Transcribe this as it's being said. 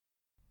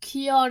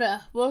Kia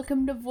ora.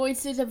 Welcome to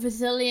Voices of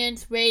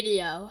Resilience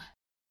Radio.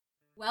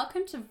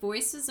 Welcome to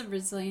Voices of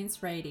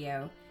Resilience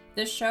Radio.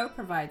 This show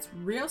provides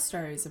real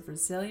stories of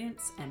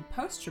resilience and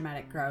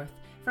post-traumatic growth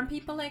from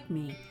people like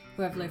me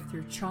who have lived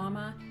through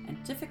trauma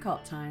and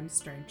difficult times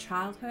during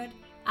childhood,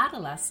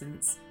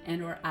 adolescence,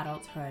 and/or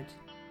adulthood.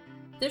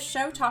 This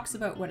show talks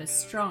about what is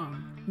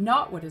strong,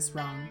 not what is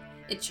wrong.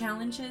 It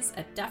challenges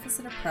a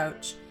deficit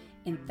approach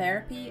in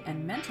therapy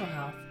and mental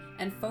health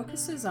and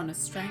focuses on a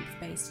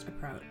strength-based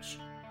approach.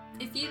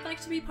 If you'd like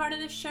to be part of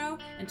this show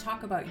and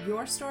talk about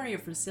your story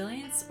of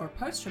resilience or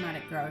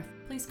post-traumatic growth,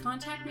 please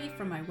contact me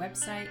from my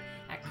website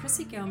at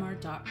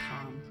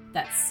chrissygilmore.com.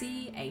 That's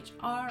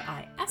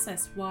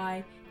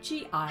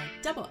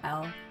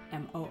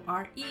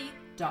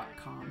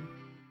ChrissysYgillmore.com.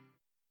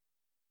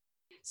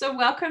 So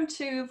welcome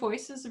to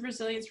Voices of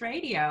Resilience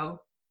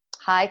Radio.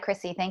 Hi,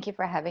 Chrissy. Thank you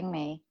for having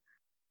me.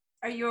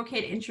 Are you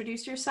okay to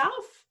introduce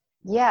yourself?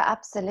 Yeah,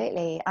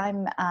 absolutely.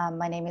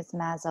 My name is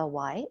Mazza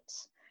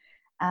White,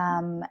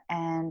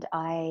 and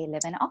I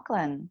live in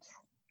Auckland,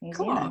 New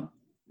Zealand.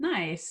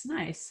 Nice.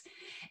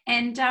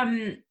 And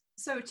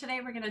so today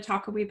we're going to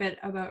talk a wee bit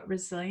about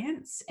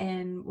resilience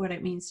and what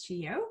it means to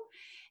you.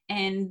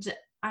 And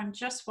I'm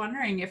just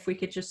wondering if we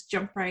could just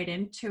jump right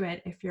into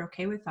it, if you're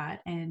okay with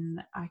that.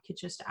 And I could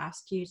just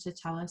ask you to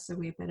tell us a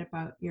wee bit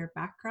about your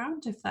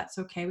background, if that's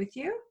okay with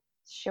you.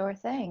 Sure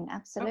thing.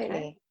 Absolutely.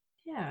 Okay.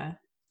 Yeah.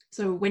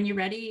 So when you're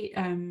ready,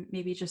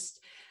 maybe just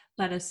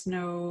let us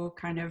know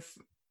kind of,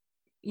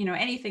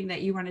 anything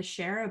that you want to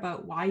share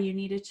about why you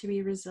needed to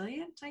be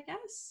resilient, I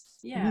guess.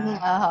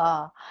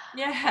 Yeah.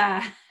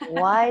 Yeah.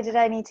 Why did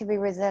I need to be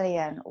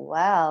resilient?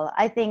 Well,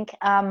 I think,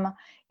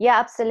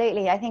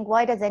 absolutely. I think,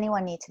 why does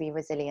anyone need to be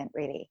resilient,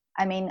 really?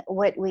 I mean,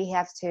 what we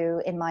have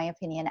to, in my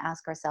opinion,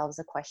 ask ourselves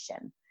a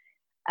question.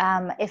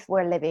 If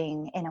we're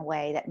living in a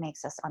way that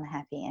makes us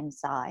unhappy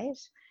inside,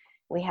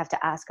 we have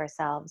to ask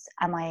ourselves,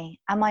 am I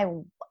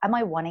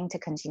wanting to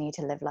continue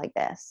to live like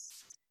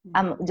this?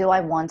 Do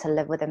I want to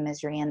live with the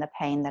misery and the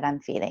pain that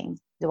I'm feeling?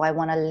 Do I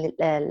want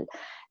to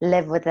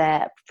live with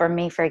for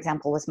me, for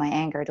example, was my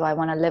anger. Do I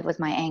want to live with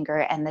my anger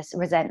and this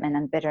resentment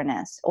and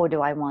bitterness? Or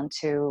do I want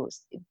to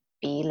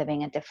be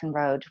living a different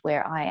road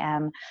where I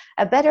am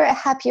a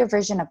happier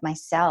version of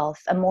myself,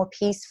 a more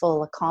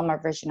peaceful, a calmer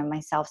version of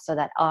myself, so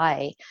that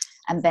I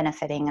am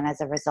benefiting, and as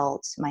a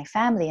result, my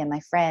family and my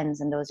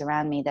friends and those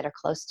around me that are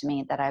close to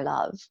me that I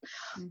love.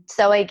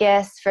 So I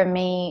guess for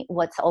me,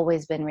 what's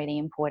always been really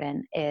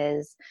important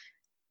is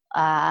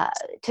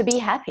to be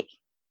happy,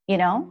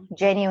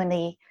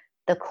 genuinely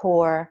the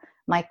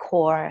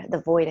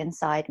void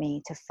inside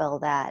me, to fill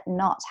that,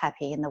 not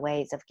happy in the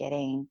ways of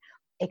getting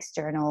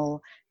external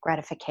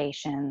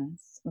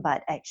gratifications,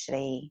 but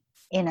actually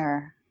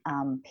inner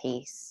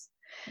peace.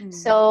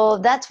 So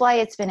that's why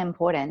it's been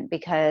important,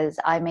 because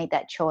I made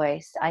that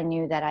choice. I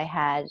knew that I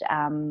had,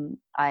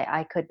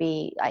 I could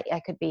be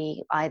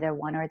either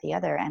one or the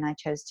other, and I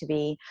chose to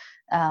be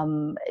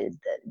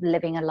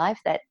living a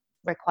life that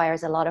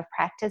requires a lot of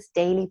practice,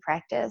 daily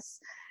practice,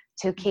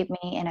 to keep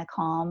me in a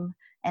calm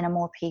and a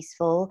more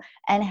peaceful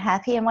and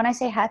happy. And when I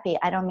say happy,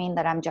 I don't mean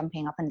that I'm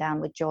jumping up and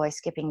down with joy,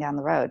 skipping down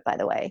the road, by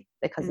the way,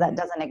 because that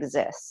doesn't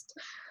exist.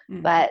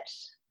 But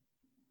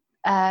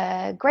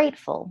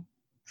grateful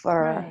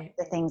for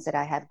the things that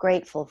I have,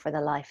 grateful for the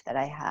life that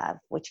I have,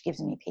 which gives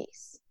me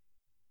peace.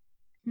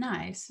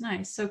 Nice.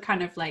 So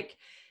kind of like,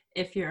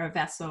 if you're a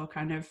vessel,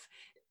 kind of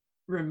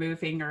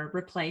removing or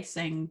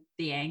replacing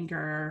the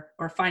anger,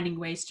 or finding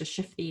ways to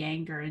shift the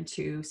anger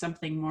into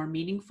something more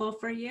meaningful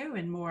for you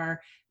and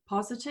more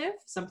positive,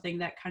 something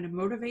that kind of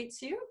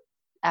motivates you.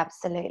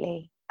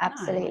 Absolutely.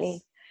 Nice. Okay.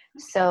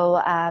 So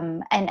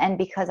and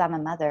because I'm a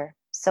mother,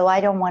 so I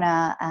don't want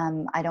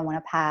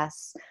to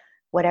pass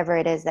whatever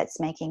it is that's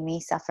making me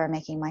suffer,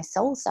 making my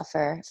soul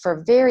suffer,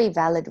 for very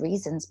valid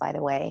reasons, by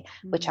the way,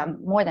 which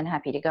I'm more than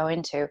happy to go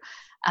into.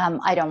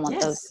 I don't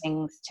want those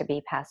things to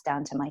be passed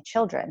down to my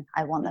children.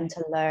 I want them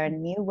to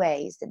learn new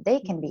ways that they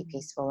can be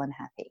peaceful and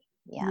happy.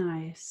 Yeah.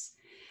 Nice.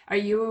 Are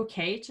you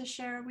okay to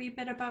share a wee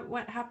bit about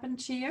what happened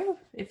to you,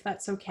 if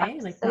that's okay?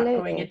 Absolutely. Like, not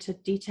going into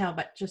detail,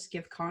 but just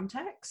give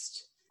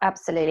context?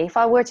 Absolutely. If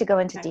I were to go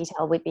into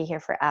detail, we'd be here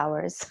for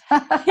hours.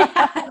 Fair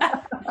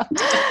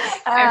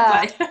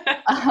play.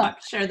 I'm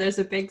sure there's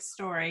a big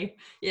story.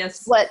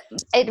 Yes.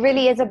 It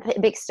really is a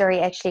big story,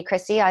 actually,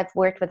 Chrissy. I've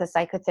worked with a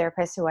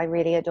psychotherapist who I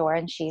really adore,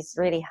 and she's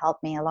really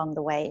helped me along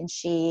the way. And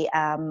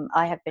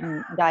I have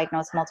been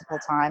diagnosed multiple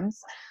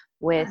times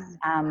with,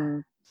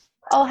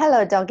 oh,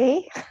 hello,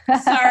 doggy.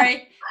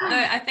 Sorry.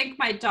 I think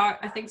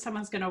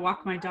someone's going to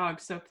walk my dog.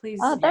 So please.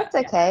 Oh, that's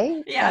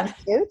okay. Yeah. Sounds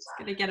cute. It's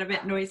going to get a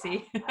bit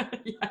noisy.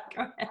 Yeah,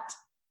 go ahead.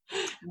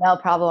 No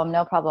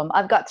problem.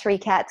 I've got 3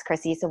 cats,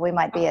 Chrissy, so we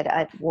might be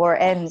at war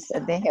ends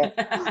there.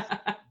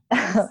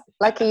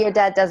 Lucky your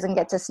dad doesn't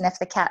get to sniff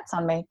the cats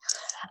on me.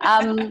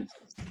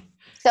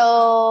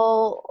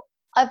 So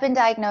I've been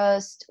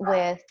diagnosed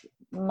with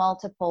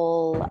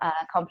multiple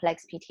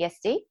complex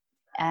PTSD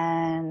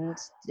and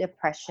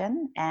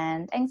depression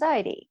and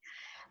anxiety.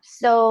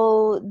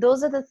 So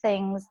those are the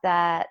things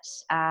that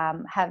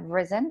have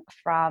risen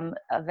from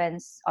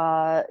events,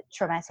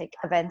 traumatic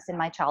events in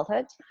my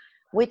childhood,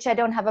 which I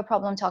don't have a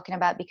problem talking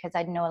about because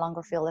I no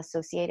longer feel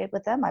associated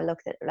with them. I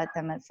looked at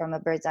them from a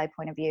bird's eye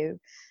point of view,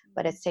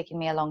 but it's taken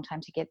me a long time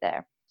to get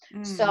there.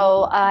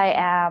 So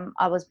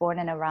I was born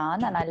in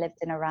Iran, and I lived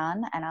in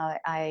Iran, and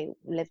I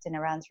lived in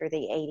Iran through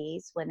the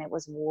 80s when it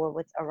was war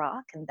with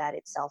Iraq, and that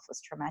itself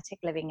was traumatic.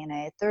 Living in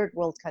a third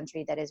world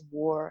country that is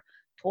war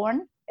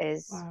torn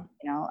is,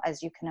 Wow.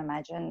 as you can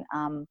imagine,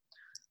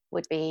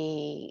 would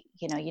be,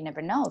 you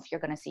never know if you're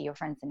going to see your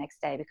friends the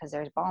next day because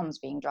there's bombs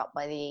being dropped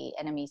by the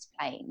enemy's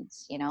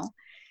planes.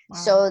 Wow.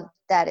 So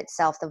that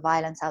itself, the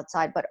violence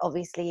outside, but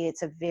obviously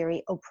it's a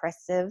very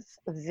oppressive,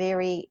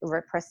 very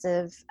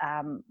repressive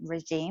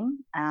regime,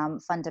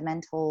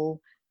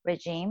 fundamental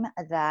regime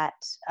that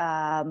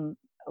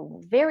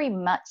very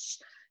much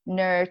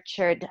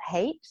nurtured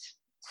hate.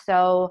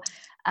 So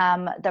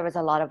there was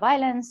a lot of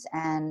violence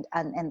and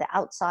in the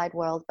outside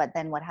world, but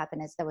then what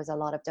happened is there was a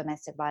lot of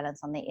domestic violence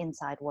on the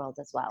inside world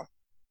as well.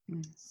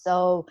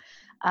 So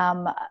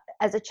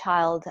as a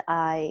child,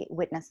 I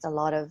witnessed a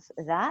lot of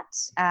that,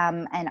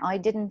 and I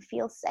didn't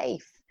feel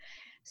safe.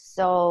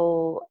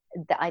 So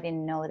I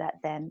didn't know that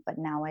then, but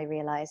now I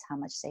realize how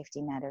much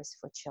safety matters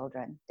for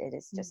children. It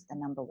is just the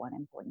number one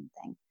important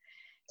thing.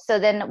 So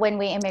then when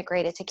we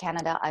immigrated to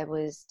Canada, I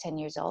was 10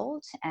 years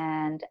old,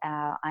 and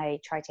I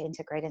tried to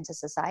integrate into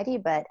society.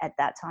 But at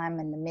that time,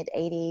 in the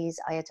mid-'80s,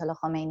 Ayatollah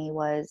Khomeini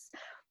was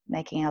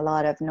making a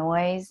lot of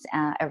noise.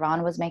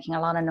 Iran was making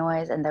a lot of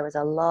noise, and there was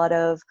a lot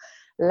of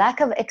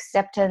lack of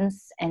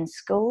acceptance in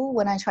school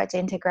when I tried to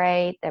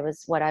integrate. There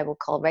was what I would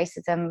call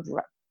racism,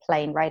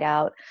 playing right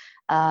out,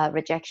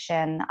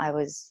 rejection. I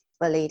was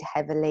bullied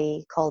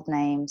heavily, called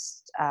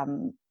names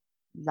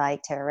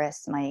like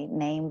terrorists. My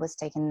name was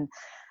taken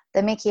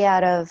the mickey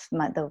out of,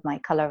 my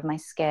color of my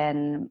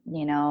skin,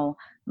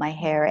 my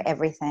hair,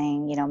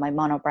 everything, my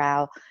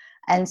monobrow.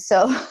 And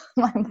so,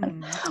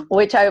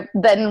 which I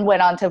then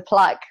went on to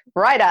pluck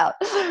right out.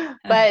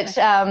 But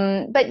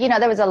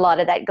there was a lot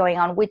of that going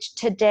on, which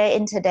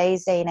in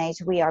today's day and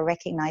age, we are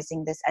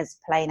recognizing this as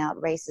plain out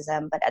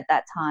racism. But at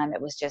that time,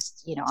 it was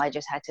just, I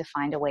just had to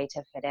find a way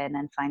to fit in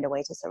and find a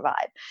way to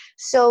survive.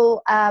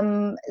 So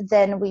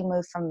then we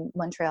moved from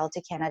Montreal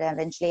to Canada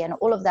eventually. And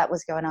all of that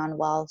was going on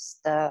whilst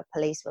the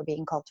police were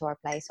being called to our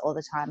place all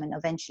the time. And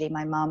eventually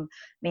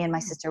me and my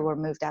sister were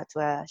moved out to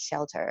a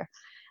shelter.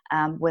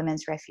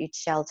 Women's refuge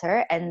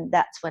shelter, and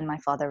that's when my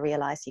father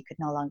realized he could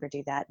no longer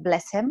do that.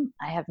 Bless him.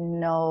 I have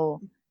no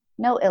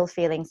ill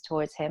feelings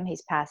towards him.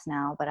 He's passed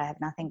now, but I have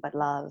nothing but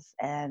love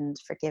and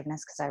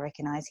forgiveness because I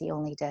recognize he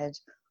only did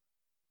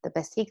the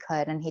best he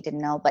could, and he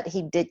didn't know. But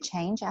he did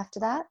change after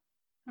that.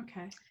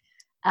 Okay.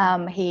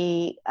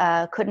 He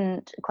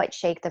couldn't quite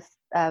shake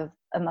the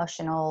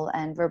emotional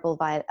and verbal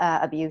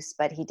abuse,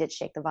 but he did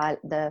shake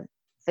the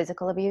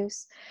physical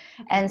abuse.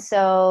 Okay. And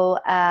so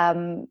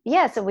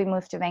so we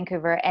moved to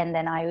Vancouver, and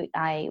then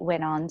I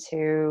went on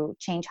to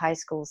change high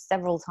schools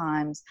several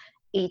times,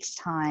 each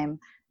time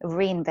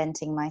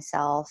reinventing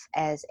myself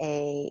as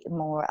a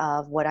more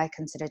of what I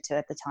considered to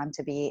at the time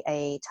to be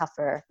a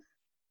tougher,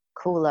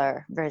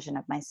 cooler version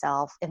of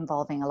myself,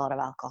 involving a lot of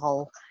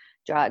alcohol,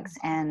 drugs,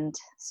 and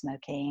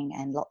smoking,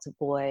 and lots of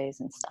boys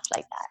and stuff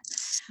like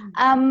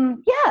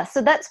that.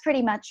 So that's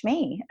pretty much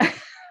me.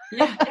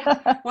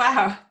 Yeah.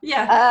 Wow.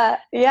 Yeah.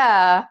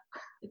 Yeah.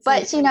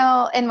 But, in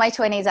my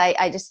 20s,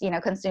 I just,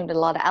 consumed a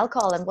lot of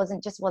alcohol and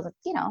wasn't,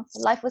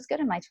 life was good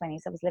in my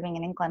 20s. I was living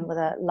in England with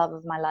a love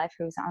of my life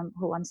who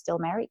I'm still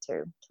married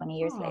to 20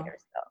 years later.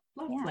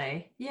 So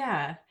lovely.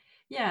 Yeah.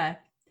 Yeah.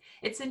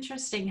 It's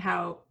interesting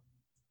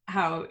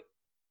how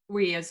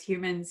we as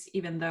humans,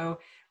 even though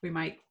we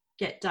might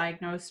get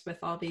diagnosed with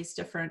all these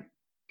different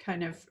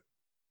kind of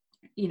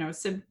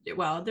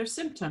there's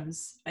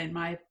symptoms in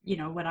my,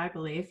 what I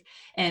believe,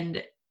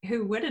 and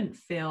who wouldn't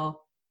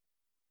feel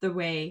the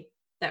way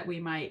that we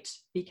might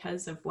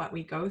because of what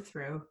we go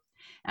through.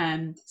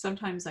 And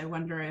sometimes I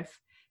wonder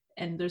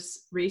and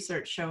there's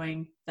research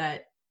showing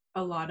that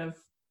a lot of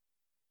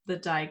the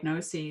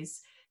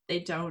diagnoses, they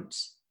don't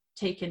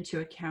take into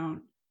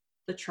account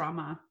the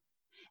trauma,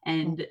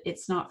 and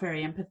it's not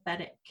very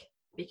empathetic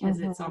because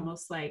it's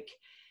almost like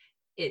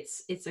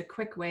it's a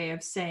quick way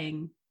of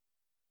saying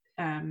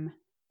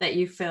that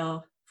you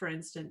feel, for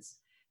instance,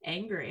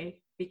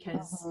 angry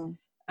because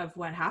of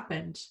what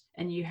happened,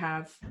 and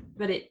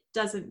but it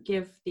doesn't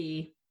give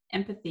the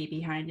empathy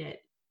behind it.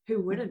 Who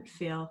wouldn't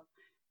feel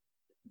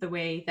the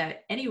way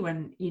that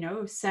anyone,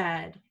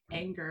 sad,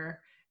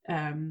 anger,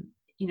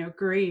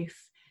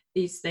 grief,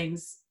 these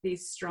things,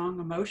 these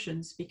strong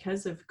emotions,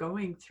 because of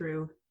going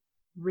through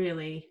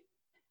really,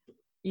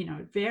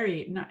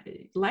 very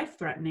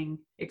life-threatening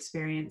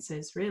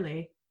experiences,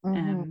 really.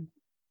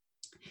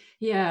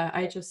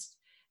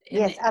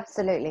 Yes,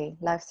 absolutely.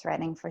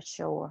 Life-threatening for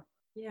sure.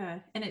 Yeah.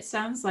 And it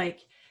sounds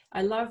like,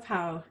 I love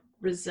how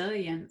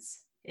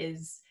resilience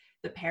is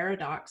the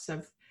paradox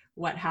of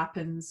what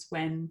happens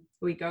when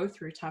we go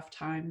through tough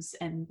times,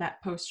 and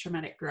that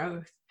post-traumatic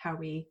growth, how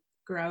we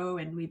grow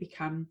and we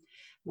become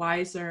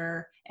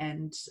wiser,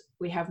 and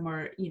we have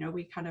more,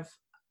 we kind of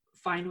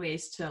find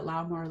ways to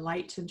allow more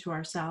light into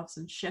ourselves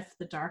and shift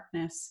the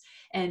darkness.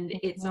 And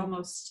it's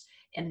almost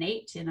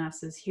innate in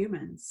us as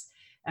humans.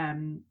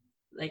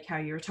 Like how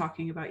you were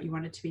talking about, you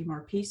wanted to be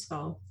more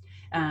peaceful.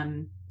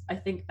 I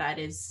think that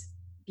is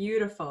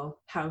beautiful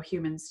how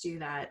humans do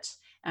that.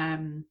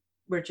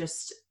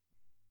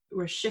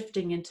 We're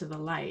shifting into the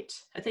light.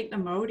 I think the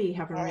Modi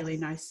have a really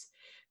nice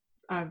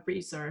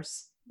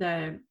resource.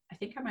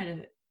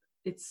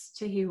 It's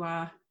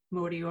Tehiwa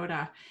Modi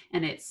Ora,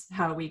 and it's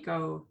how we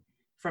go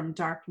from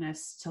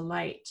darkness to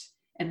light,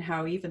 and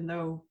how even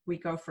though we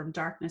go from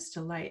darkness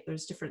to light,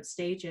 there's different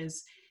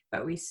stages,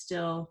 but we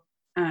still,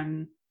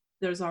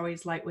 there's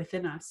always light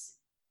within us.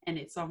 And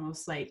it's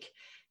almost like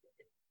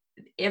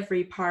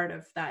every part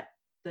of that,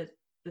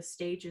 the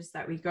stages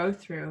that we go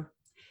through,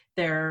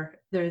 they're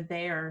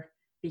there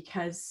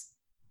because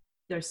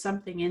there's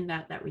something in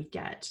that we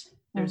get.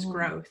 There's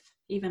growth,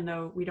 even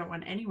though we don't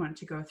want anyone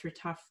to go through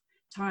tough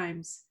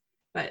times.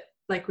 But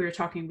like we were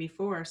talking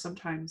before,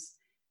 sometimes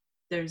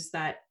there's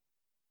that,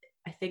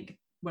 I think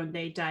when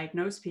they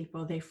diagnose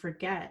people, they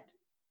forget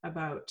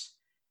about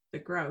the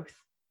growth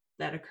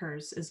that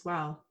occurs as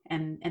well.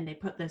 And they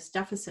put this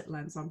deficit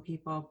lens on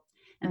people.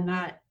 And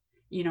that,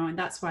 and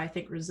that's why I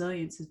think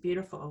resilience is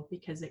beautiful,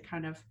 because it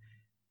kind of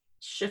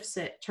shifts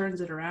it, turns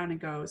it around and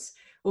goes,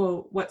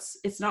 well,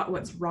 it's not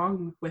what's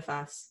wrong with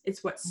us,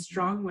 it's what's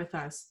strong with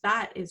us.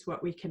 That is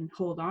what we can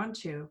hold on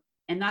to.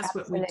 And that's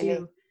what we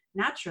do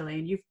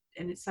naturally.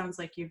 And it sounds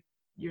like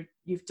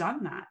you've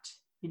done that,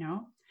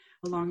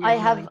 along your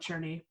healing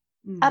journey.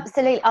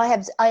 Absolutely.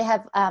 I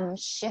have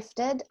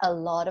shifted a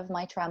lot of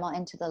my trauma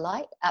into the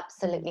light.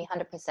 Absolutely.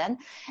 100%.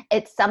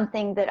 It's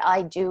something that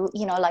I do,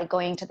 like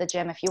going to the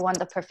gym. If you want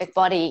the perfect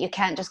body, you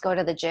can't just go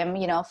to the gym,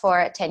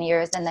 for 10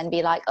 years and then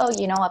be like, oh,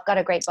 I've got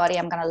a great body,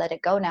 I'm going to let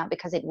it go now,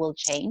 because it will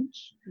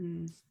change.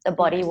 The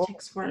body will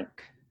takes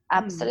work.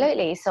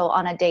 Absolutely. So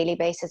on a daily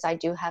basis, I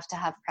do have to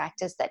have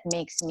practice that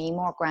makes me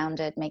more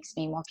grounded, makes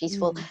me more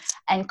peaceful,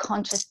 and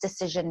conscious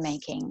decision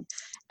making.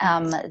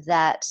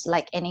 That,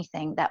 like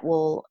anything,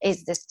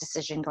 is this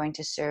decision going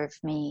to serve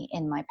me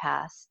in my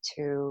path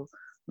to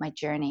my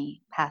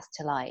journey, path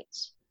to light?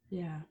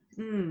 Yeah.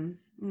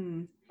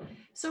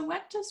 So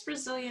what does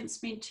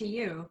resilience mean to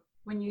you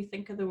when you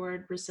think of the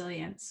word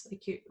resilience?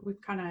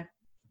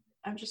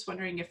 I'm just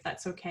wondering if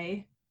that's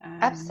okay.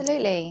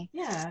 Absolutely.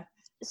 Yeah.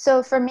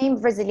 So for me,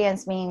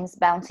 resilience means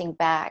bouncing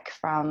back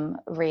from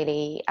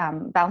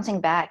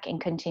bouncing back and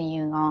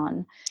continuing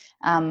on,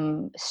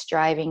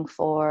 striving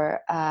for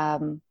a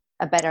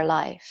better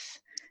life.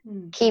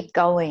 Keep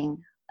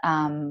going.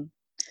 Every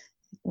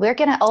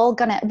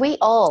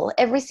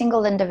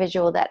single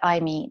individual that I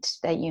meet,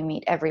 that you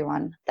meet,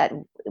 everyone that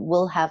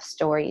will have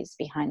stories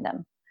behind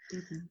them.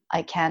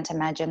 I can't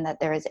imagine that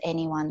there is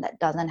anyone that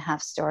doesn't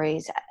have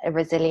stories.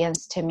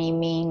 Resilience to me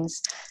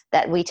means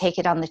that we take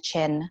it on the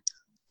chin,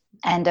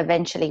 and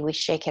eventually we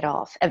shake it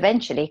off.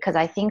 Eventually, because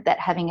I think that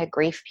having a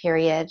grief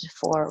period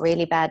for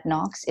really bad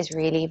knocks is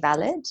really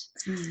valid.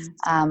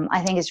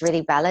 I think it's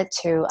really valid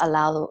to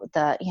allow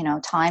the,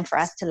 time for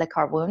us to lick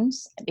our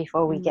wounds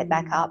before we get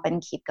back up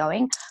and keep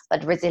going.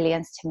 But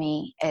resilience to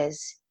me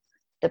is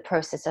the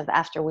process of,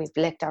 after we've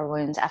licked our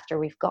wounds, after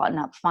we've gotten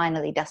up,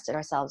 finally dusted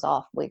ourselves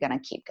off, we're going to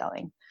keep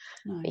going.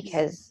 Nice.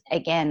 Because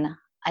again,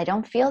 I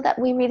don't feel that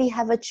we really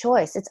have a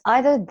choice. It's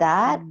either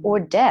that or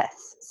death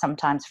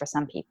sometimes for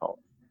some people.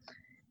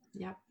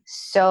 Yeah.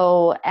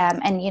 So,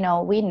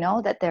 we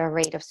know that the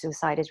rate of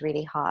suicide is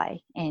really high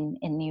in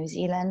New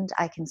Zealand.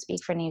 I can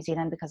speak for New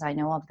Zealand because I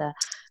know of the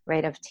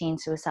rate of teen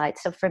suicide.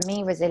 So for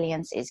me,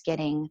 resilience is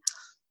getting,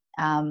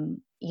 the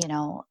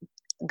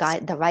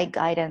right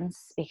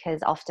guidance,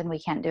 because often we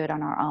can't do it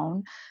on our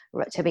own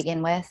to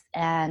begin with,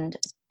 and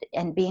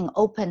being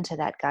open to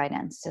that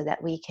guidance so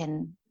that we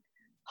can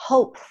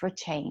hope for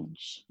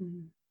change.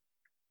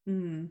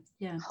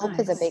 Yeah, hope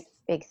nice. is a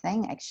big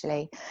thing,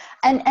 actually.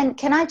 And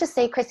can I just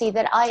say, Chrissy,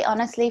 that I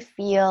honestly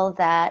feel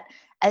that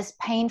as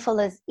painful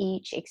as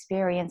each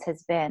experience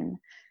has been,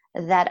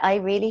 that I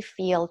really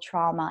feel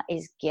trauma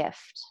is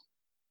gift.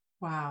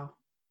 Wow.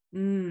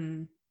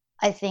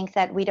 I think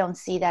that we don't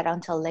see that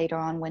until later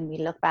on, when we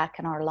look back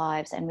in our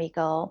lives and we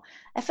go,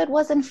 if it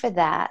wasn't for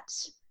that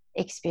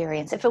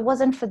experience, if it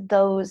wasn't for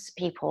those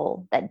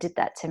people that did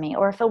that to me,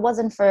 or if it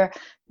wasn't for,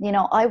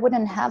 I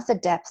wouldn't have the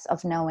depth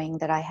of knowing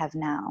that I have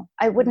now.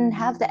 I wouldn't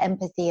have the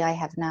empathy I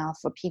have now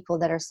for people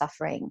that are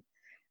suffering,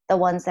 the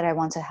ones that I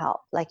want to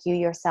help, like you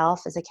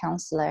yourself as a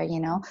counselor,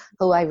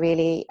 who I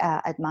really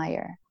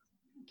admire.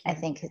 I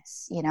think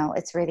it's,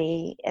 it's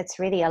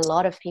really a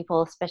lot of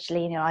people,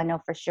 especially, I know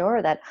for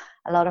sure that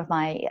a lot of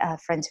my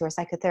friends who are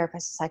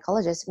psychotherapists,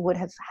 psychologists, would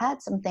have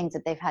had some things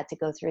that they've had to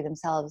go through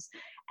themselves,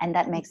 and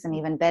that makes them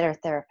even better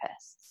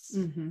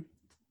therapists.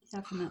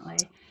 Definitely.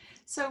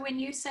 So when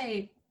you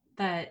say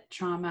that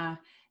trauma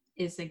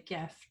is a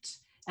gift,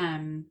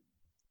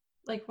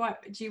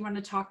 what do you want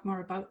to talk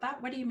more about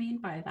that? What do you mean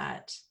by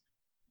that?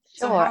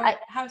 Sure. So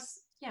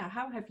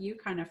how have you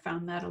kind of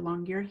found that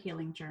along your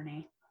healing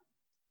journey?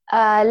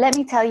 Let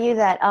me tell you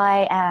that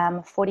I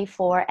am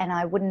 44, and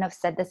I wouldn't have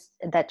said this,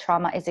 that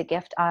trauma is a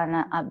gift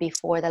on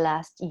before the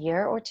last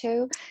year or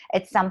two.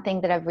 It's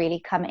something that I've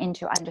really come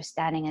into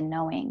understanding and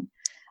knowing.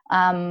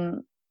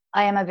 Um,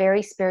 I am a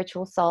very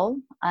spiritual soul.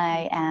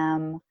 I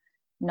am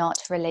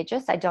not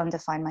religious. I don't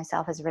define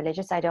myself as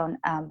religious. I don't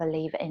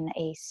believe in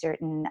a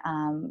certain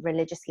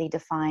religiously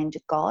defined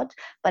God,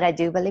 but I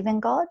do believe in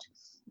God.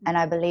 And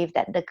I believe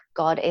that the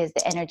God is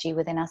the energy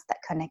within us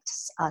that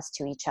connects us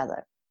to each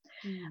other.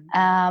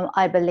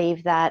 I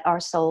believe that our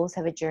souls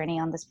have a journey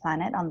on this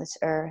planet, on this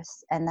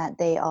earth, and that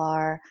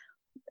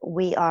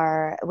we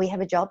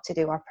have a job to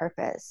do, our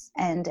purpose.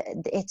 And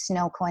it's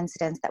no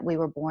coincidence that we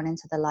were born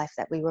into the life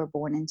that we were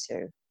born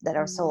into, that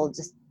our soul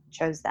just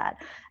chose that.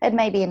 It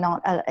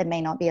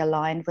may not be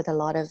aligned with a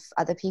lot of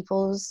other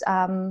people's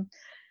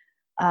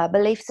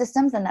belief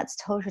systems, and that's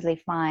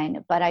totally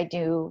fine. But I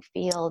do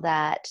feel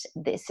that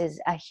this is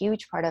a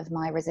huge part of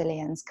my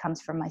resilience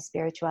comes from my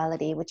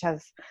spirituality, which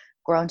I've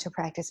grown to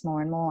practice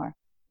more and more.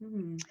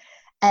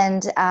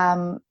 And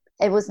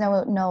it was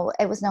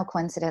no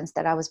coincidence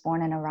that I was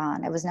born in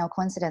Iran. It was no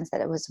coincidence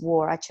that it was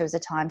war. I chose a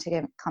time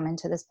to come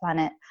into this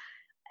planet,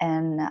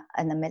 and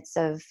in the midst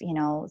of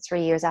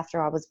 3 years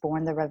after I was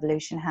born, the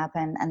revolution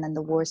happened, and then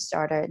the war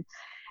started.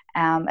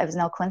 It was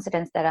no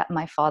coincidence that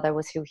my father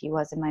was who he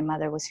was and my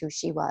mother was who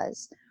she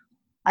was.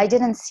 I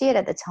didn't see it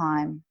at the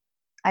time.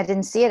 I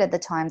didn't see it at the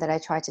time that I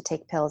tried to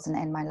take pills and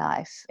end my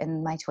life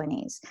in my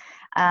 20s.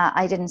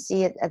 I didn't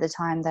see it at the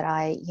time that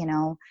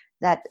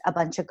that a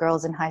bunch of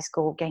girls in high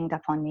school ganged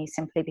up on me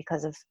simply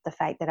because of the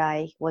fact that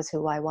I was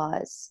who I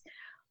was.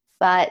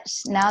 But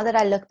now that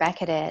I look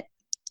back at it,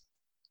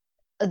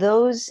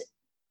 those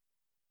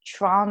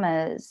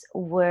traumas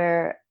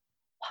were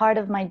part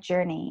of my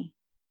journey.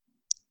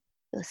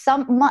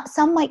 Some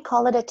might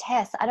call it a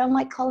test. I don't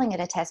like calling it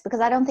a test because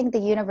I don't think the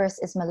universe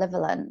is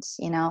malevolent.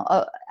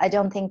 I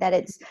don't think that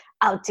it's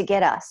out to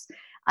get us.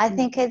 I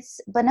think it's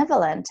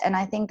benevolent, and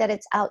I think that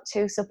it's out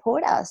to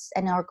support us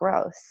in our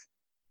growth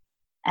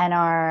and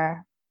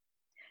our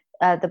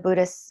the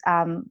Buddhists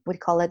would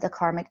call it the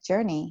karmic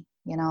journey.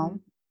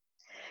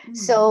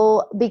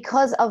 So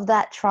because of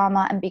that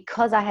trauma and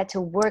because I had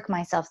to work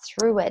myself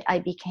through it, I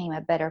became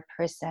a better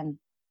person.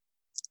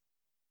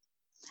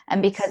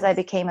 And because I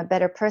became a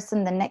better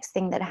person, the next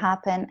thing that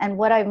happened, and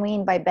what I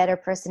mean by better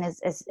person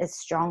is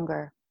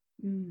stronger,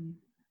 and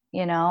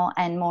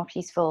more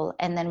peaceful.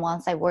 And then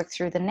once I worked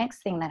through the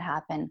next thing that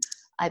happened,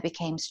 I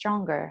became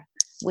stronger,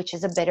 which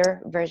is a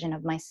better version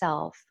of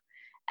myself.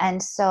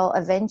 And so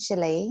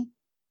eventually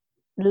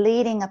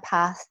leading a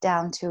path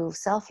down to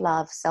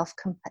self-love,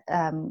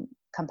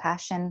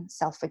 compassion,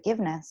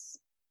 self-forgiveness,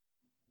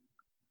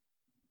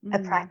 a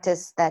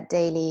practice that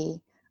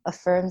daily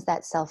affirms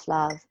that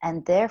self-love,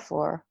 and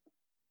therefore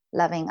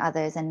loving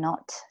others and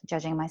not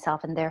judging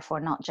myself, and therefore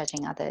not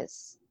judging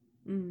others.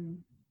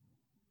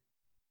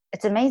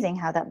 It's amazing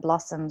how that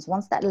blossoms.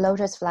 Once that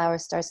lotus flower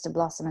starts to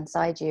blossom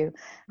inside you,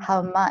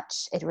 how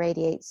much it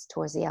radiates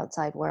towards the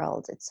outside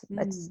world. It's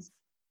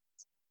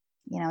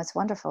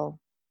wonderful.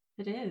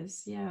 It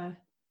is, yeah.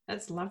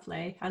 That's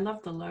lovely. I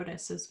love the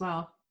lotus as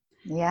well.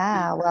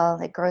 Yeah,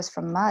 well, it grows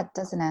from mud,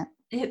 doesn't it?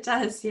 It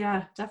does,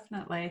 yeah,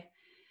 definitely.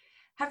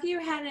 Have you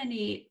had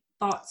any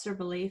thoughts or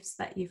beliefs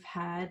that you've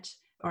had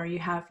or you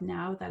have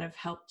now that have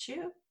helped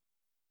you?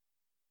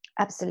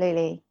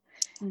 Absolutely.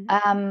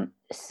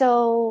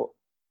 So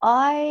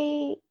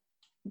I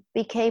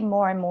became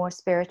more and more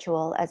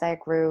spiritual as I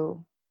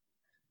grew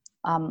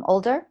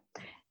older.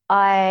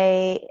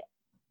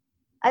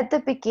 At the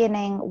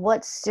beginning,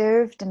 what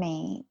served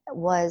me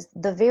was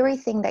the very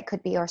thing that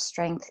could be our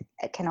strength,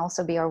 it can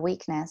also be our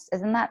weakness.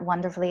 Isn't that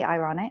wonderfully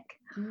ironic?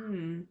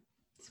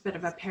 It's a bit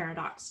of a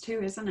paradox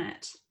too, isn't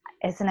it?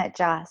 Isn't it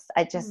just?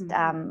 I just,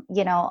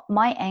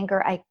 my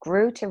anger, I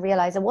grew to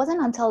realize it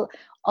wasn't until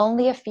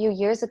only a few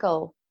years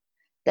ago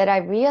that I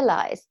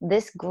realized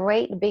this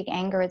great big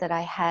anger that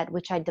I had,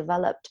 which I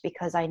developed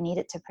because I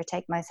needed to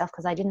protect myself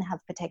because I didn't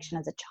have protection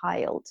as a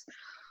child.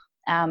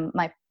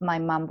 My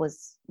mom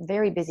was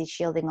very busy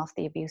shielding off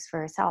the abuse for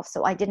herself,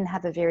 so I didn't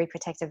have a very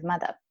protective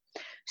mother.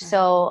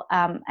 So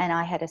and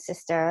I had a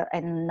sister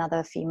and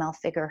another female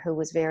figure who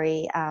was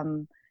very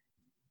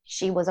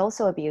she was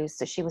also abused,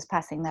 so she was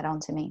passing that on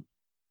to me.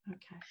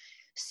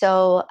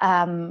 So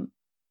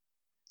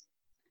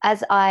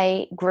as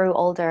I grew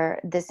older,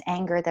 this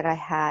anger that I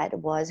had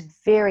was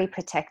very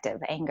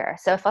protective anger.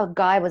 So if a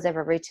guy was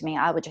ever rude to me,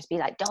 I would just be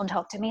like, don't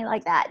talk to me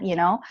like that,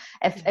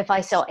 If I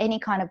saw any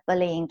kind of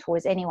bullying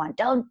towards anyone,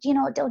 don't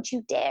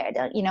you dare,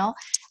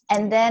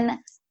 And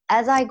then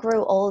as I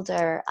grew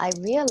older, I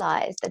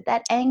realized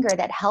that anger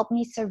that helped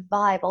me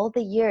survive all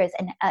the years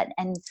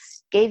and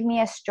gave me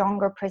a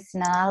stronger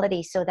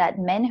personality so that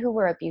men who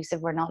were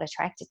abusive were not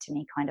attracted to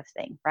me, kind of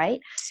thing,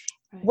 right?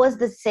 Was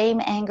the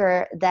same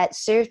anger that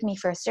served me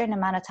for a certain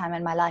amount of time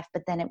in my life,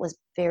 but then it was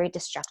very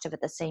destructive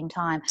at the same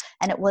time.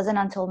 And it wasn't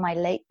until my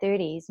late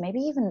 30s, maybe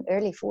even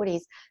early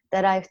 40s,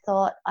 that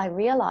I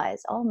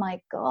realized, oh my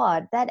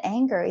God, that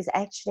anger is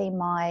actually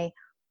my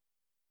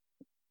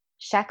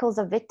shackles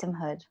of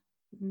victimhood.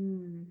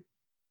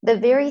 The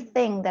very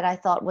thing that I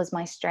thought was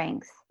my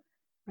strength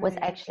was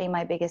Right. actually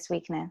my biggest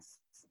weakness,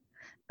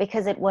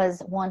 because it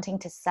was wanting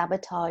to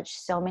sabotage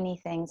so many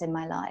things in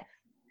my life.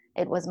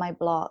 It was my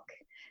block.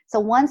 So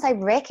once I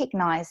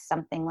recognized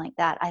something like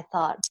that, I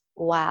thought,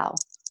 wow,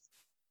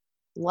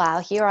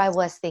 here I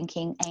was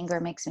thinking anger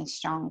makes me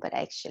strong, but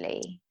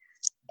actually,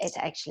 it's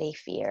actually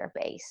fear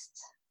based.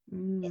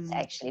 It's Mm.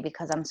 actually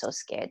because I'm so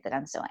scared that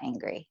I'm so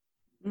angry.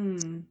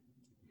 Mm.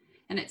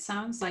 And it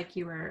sounds like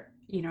you were,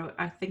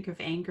 I think of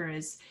anger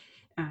as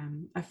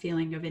a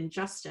feeling of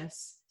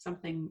injustice.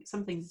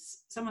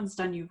 Someone's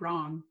done you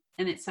wrong,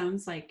 and it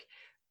sounds like,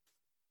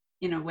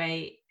 in a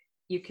way,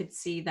 you could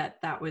see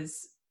that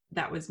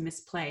was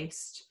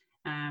misplaced.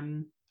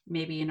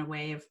 Maybe in a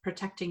way of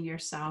protecting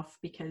yourself,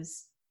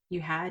 because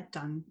you had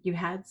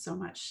so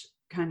much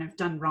kind of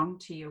done wrong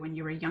to you when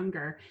you were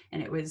younger,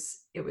 and it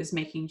was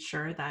making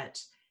sure that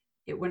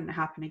it wouldn't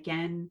happen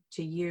again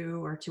to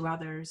you or to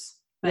others.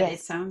 But it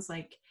Yes. sounds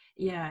like,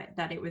 yeah,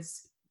 that it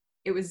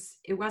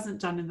wasn't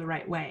done in the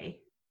right way.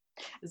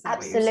 Is that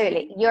what you're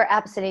Absolutely.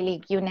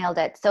 saying? You nailed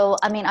it. So,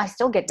 I mean, I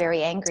still get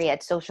very angry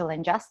at social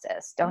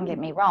injustice. Don't get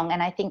Mm. me wrong.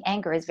 And I think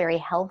anger is very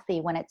healthy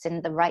when it's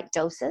in the right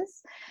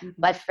doses.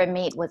 Mm-hmm. But for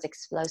me, it was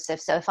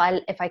explosive. So if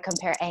I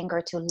compare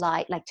anger to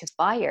light, like to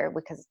fire,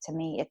 because to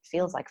me it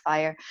feels like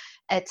fire,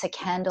 it's a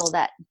candle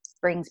that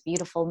brings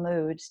beautiful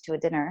moods to a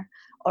dinner,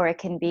 or it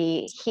can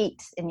be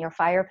heat in your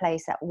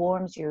fireplace that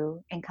warms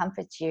you and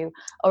comforts you,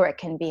 or it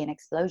can be an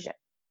explosion.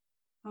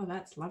 Oh,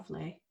 that's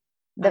lovely.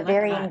 I The like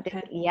varying,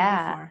 that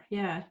yeah, metaphor.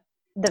 Yeah.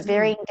 the Mm.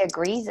 varying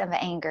degrees of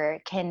anger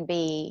can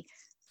be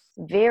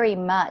very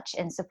much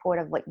in support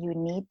of what you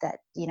need. That,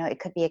 it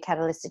could be a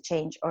catalyst to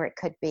change, or it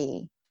could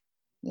be,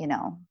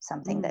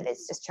 something that Mm.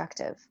 is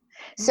destructive.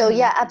 So Mm.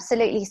 yeah,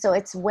 absolutely. So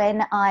it's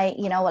when I,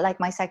 like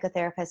my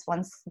psychotherapist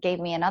once gave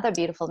me another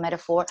beautiful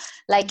metaphor,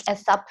 like a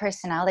sub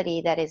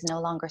personality that is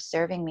no longer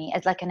serving me,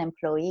 as like an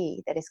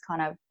employee that is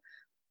kind of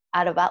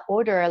out of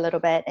order a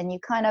little bit, and you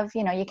kind of,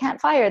 you can't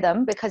fire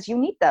them because you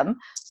need them,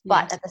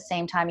 Yeah. but at the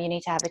same time you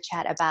need to have a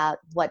chat about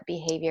what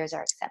behaviors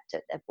are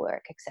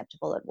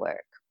acceptable at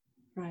work.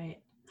 Right.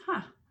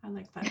 Huh. I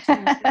like that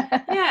too.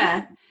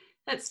 Yeah.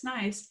 That's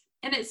nice.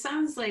 And it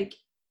sounds like,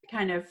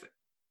 kind of,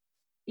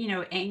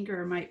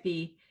 anger might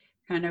be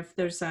kind of,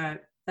 there's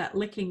that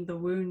licking the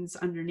wounds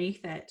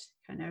underneath it,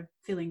 kind of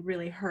feeling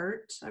really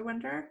hurt, I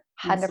wonder.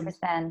 And some,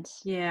 100%.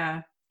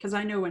 yeah. Because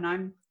I know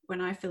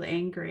when I feel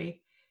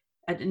angry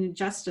at an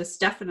injustice,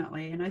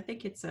 definitely. And I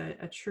think it's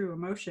a true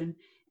emotion.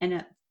 And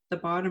at the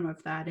bottom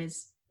of that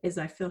is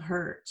I feel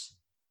hurt.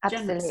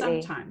 Absolutely.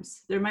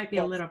 Sometimes there might be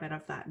a Yes. little bit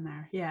of that in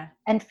there. Yeah.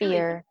 And Really.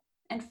 fear.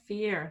 And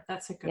fear.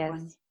 That's a good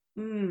one. Yes.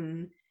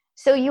 Mm.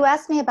 So you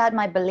asked me about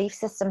my belief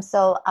system.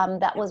 So that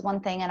Yep. was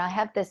one thing, and I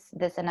have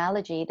this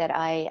analogy that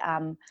I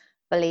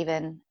believe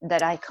in,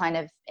 that I kind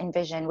of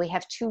envision. We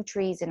have two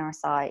trees in our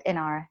side, in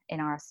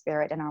our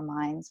spirit, in our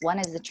minds. One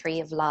is the tree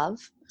of love,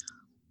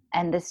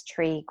 and this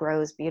tree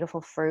grows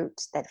beautiful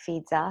fruit that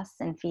feeds us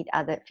and feeds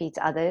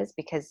others,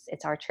 because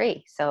it's our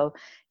tree. So,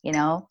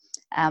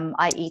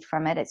 I eat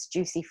from it. It's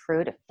juicy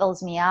fruit. It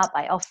fills me up.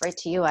 I offer it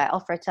to you. I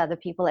offer it to other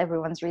people.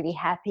 Everyone's really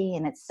happy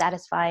and it's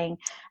satisfying.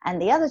 And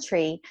the other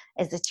tree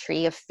is the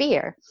tree of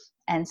fear.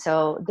 And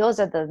so those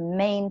are the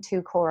main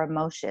two core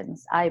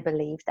emotions, I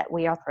believe, that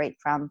we operate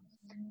from,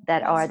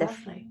 that are That's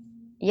the lovely.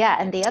 yeah,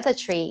 and the other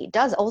tree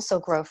does also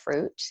grow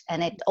fruit,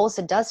 and it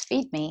also does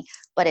feed me,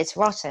 but it's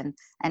rotten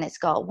and it's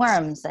got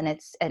worms, and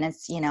it's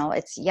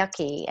it's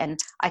yucky, and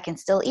I can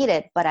still eat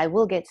it, but I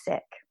will get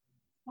sick.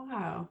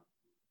 Wow.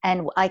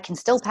 And I can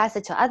still pass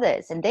it to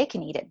others and they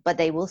can eat it, but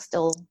they will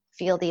still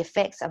feel the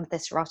effects of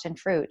this rotten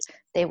fruit.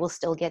 They will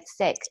still get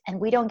sick, and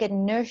we don't get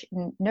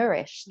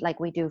nourished like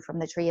we do from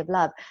the tree of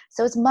love.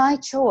 So it's my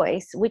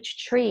choice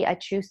which tree I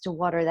choose to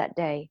water that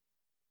day.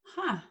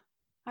 Huh.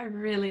 I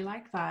really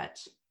like that.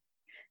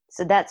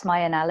 So that's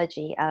my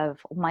analogy of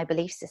my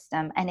belief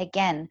system. And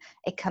again,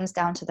 it comes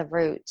down to the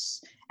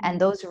roots. And Mm.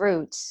 those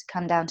roots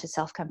come down to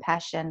self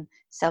compassion,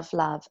 self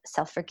love,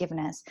 self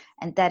forgiveness.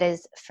 And that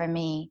is, for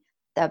me,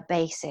 the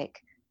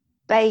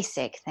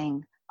basic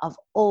thing of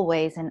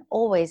always, and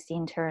always the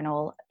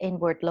internal,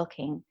 inward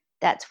looking.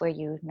 That's where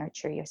you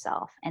nurture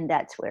yourself, and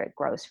that's where it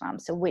grows from.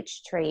 So,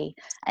 which tree?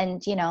 And,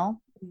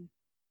 Mm.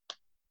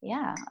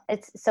 yeah,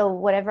 it's so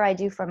whatever I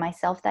do for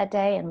myself that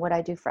day and what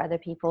I do for other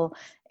people,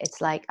 it's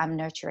like I'm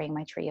nurturing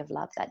my tree of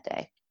love that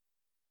day.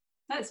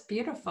 That's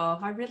beautiful.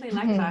 I really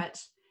like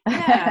that.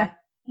 Yeah.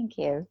 Thank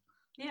you.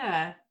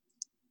 Yeah.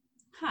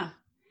 Huh.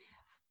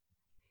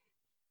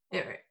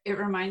 It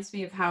reminds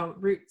me of how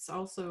roots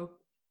also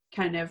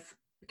kind of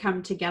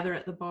come together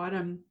at the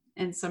bottom.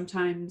 And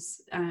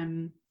sometimes,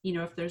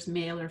 if there's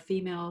male or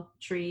female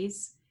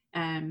trees,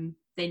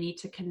 they need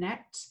to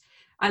connect.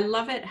 I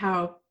love it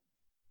how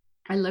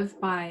I live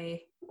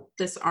by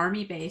this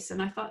army base,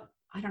 and I thought,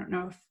 I don't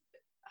know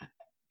if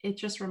it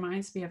just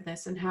reminds me of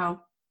this, and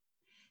how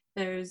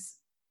there's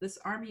this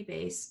army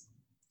base,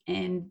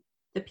 and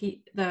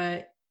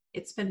the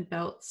it's been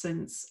built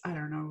since, I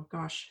don't know,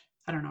 gosh,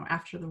 I don't know,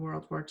 after the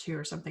World War II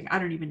or something. I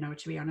don't even know,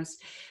 to be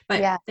honest.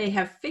 But Yeah. they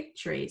have fig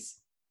trees.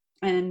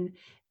 And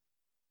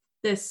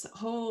this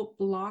whole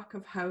block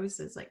of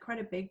houses, like quite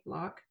a big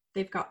block,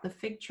 they've got the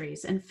fig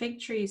trees. And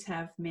fig trees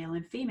have male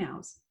and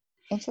females.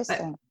 But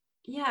Interesting.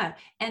 yeah,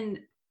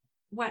 and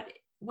what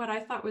I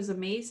thought was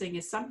amazing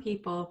is some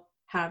people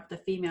have the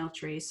female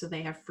trees, so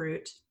they have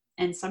fruit,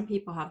 and some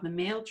people have the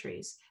male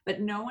trees,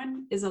 but no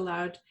one is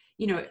allowed,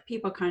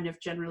 people kind of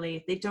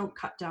generally, they don't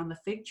cut down the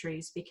fig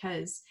trees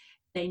because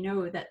they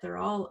know that they're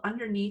all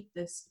underneath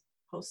this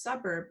whole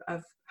suburb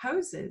of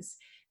houses,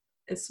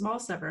 a small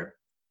suburb,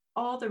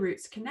 all the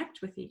roots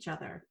connect with each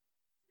other.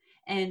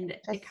 And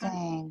it kind of,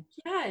 Interesting.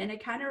 yeah, and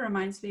it kind of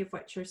reminds me of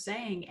what you're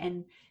saying.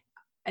 And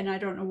I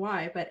don't know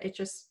why, but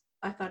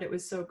I thought it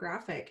was so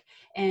graphic.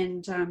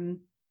 And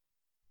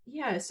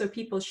yeah, so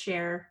people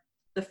share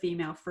the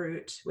female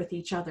fruit with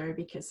each other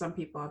because some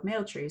people have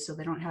male trees, so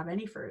they don't have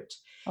any fruit.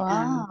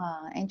 Um,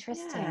 Wow,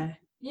 interesting. yeah,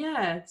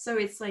 yeah. So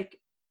it's like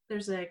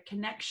there's a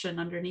connection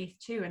underneath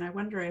too. And I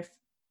wonder if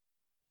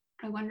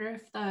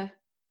the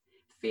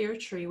fear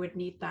tree would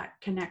need that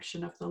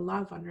connection of the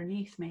love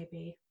underneath,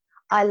 maybe,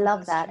 I for love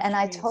those that. two And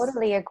I trees.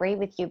 totally agree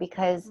with you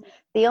because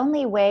the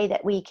only way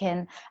that we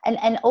can,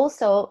 and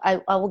also I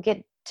will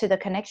get to the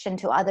connection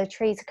to other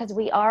trees because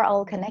we are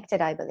all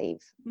connected, I believe.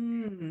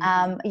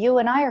 Mm, You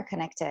and I are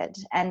connected,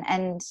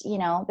 and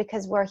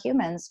because we're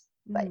humans,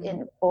 but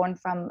mm, born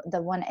from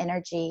the one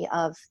energy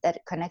of that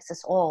connects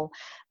us all.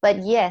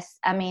 But yes,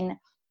 I mean,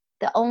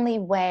 the only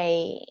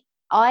way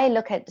I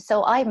look at,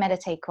 so I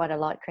meditate quite a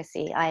lot,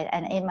 Chrissy.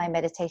 And in my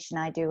meditation,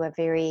 I do a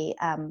very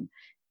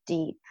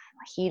deep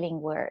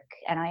healing work,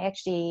 and I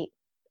actually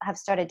have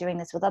started doing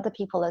this with other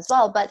people as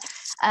well. But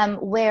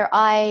where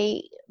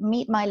I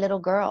meet my little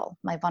girl,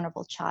 my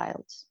vulnerable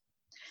child,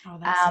 oh,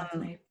 that's um,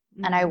 lovely.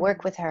 and I Mm,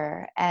 work with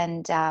her,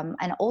 and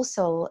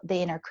also the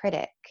inner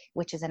critic,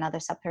 which is another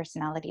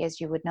subpersonality,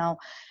 as you would know,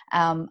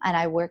 and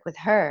I work with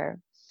her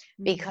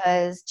mm,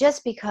 because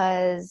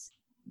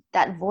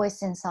that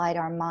voice inside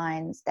our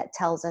minds that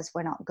tells us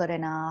we're not good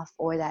enough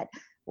or that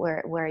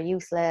we're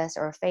useless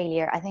or a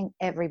failure. I think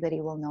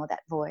everybody will know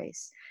that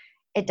voice.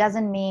 It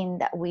doesn't mean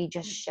that we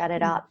just shut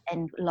it mm, up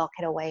and lock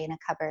it away in a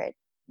cupboard.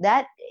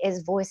 That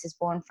is voice is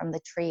born from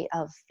the tree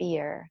of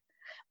fear,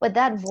 but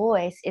that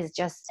voice is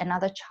just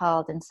another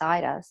child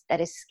inside us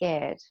that is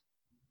scared,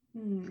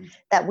 mm.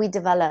 that we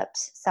developed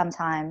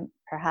sometime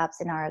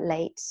perhaps in our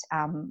late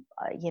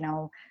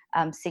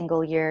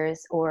single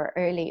years or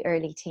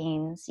early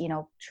teens,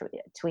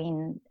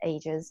 tween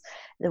ages,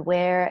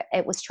 where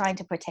it was trying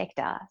to protect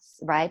us,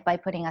 right, by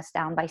putting us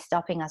down, by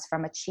stopping us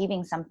from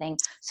achieving something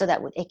so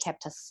that it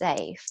kept us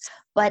safe.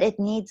 But it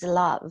needs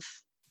love.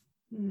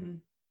 Mm,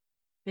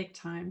 big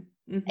time.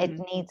 It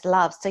Hmm. needs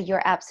love. So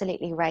you're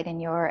absolutely right in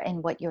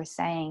what you're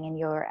saying, in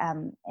your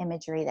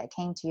imagery that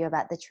came to you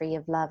about the tree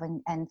of love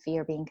and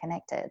fear being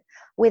connected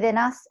within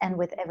us and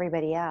with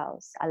everybody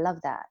else. I love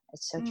that.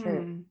 It's so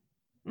true. Mm,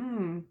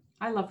 mm.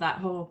 I love that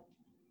whole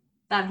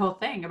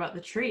thing about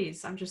the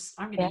trees. I'm going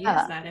to use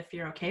Yeah, that if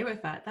you're okay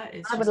with that. That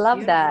is I would just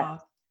love that.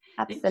 beautiful.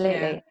 Thank you.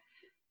 Absolutely.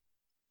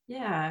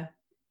 Yeah.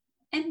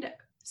 And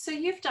so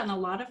you've done a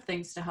lot of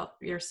things to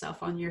help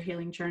yourself on your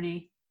healing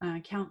journey,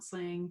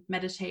 counseling,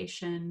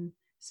 meditation,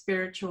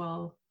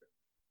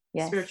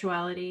 Yes.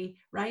 spirituality,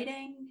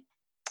 writing.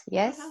 What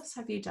Yes. else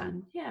have you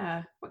done?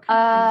 Yeah. What kind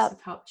of things uh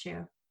have helped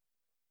you?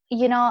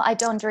 I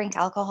don't drink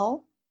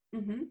alcohol.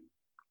 Mm-hmm.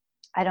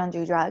 I don't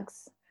do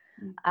drugs.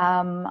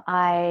 Mm-hmm.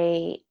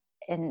 I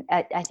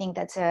think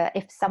that's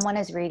if someone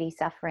is really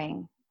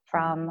suffering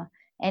from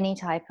any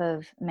type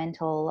of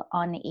mental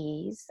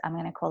unease, I'm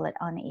going to call it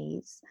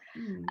unease,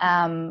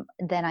 Mm-hmm.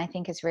 then I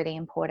think it's really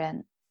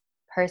important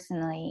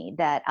personally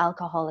that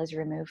alcohol is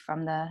removed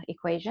from the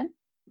equation,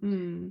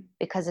 Mm-hmm.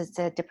 because it's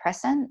a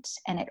depressant,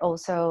 and it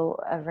also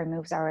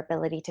removes our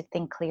ability to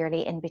think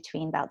clearly in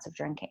between bouts of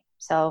drinking.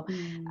 So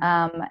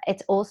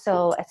it's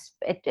also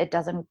it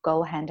doesn't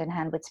go hand in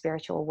hand with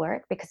spiritual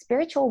work, because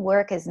spiritual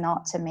work is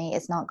not, to me,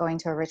 it's not going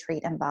to a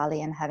retreat in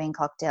Bali and having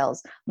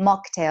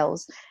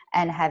mocktails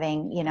and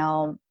having,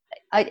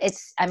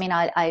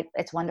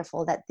 it's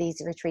wonderful that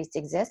these retreats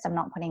exist. I'm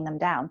not putting them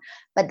down,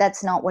 but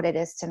that's not what it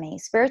is to me.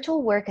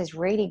 Spiritual work is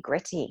really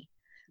gritty,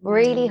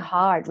 really Mm-hmm.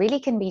 hard, really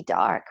can be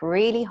dark,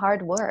 really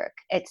hard work.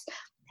 It's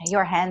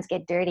your hands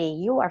get dirty,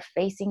 you are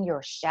facing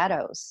your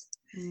shadows.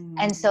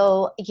 And Mm-hmm.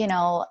 so,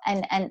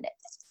 and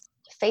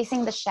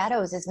facing the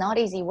shadows is not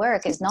easy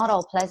work. It's not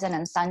all pleasant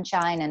and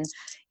sunshine and,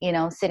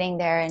 sitting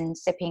there and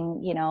sipping,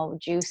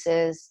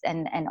 juices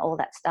and all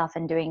that stuff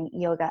and doing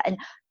yoga. And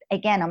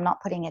again, I'm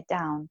not putting it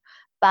down,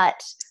 but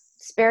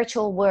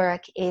spiritual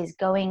work is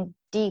going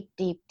deep,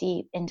 deep,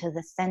 deep into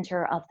the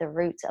center of the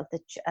roots of the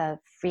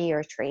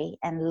fear tree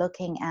and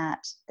looking at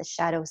the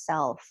shadow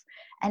self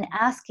and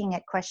asking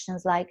it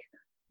questions like,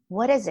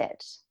 what is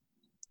it?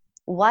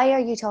 Why are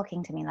you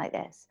talking to me like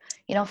this?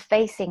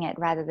 Facing it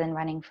rather than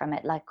running from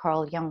it, like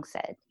Carl Jung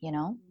said.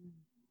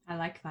 I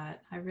like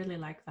that. I really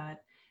like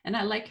that. And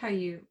I like how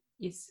in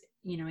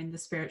the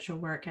spiritual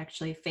work,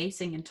 actually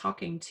facing and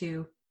talking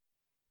to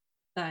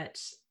that,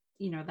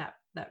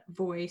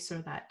 voice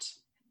or that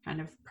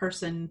kind of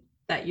person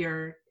that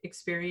you're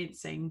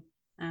experiencing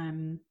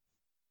in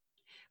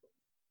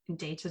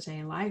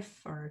day-to-day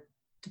life, or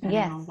depending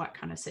Yes. on what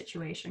kind of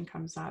situation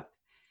comes up.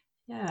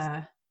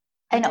 Yeah.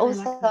 And Really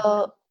like that.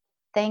 also,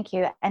 thank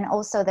you. And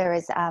also there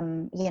is,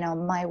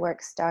 my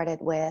work started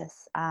with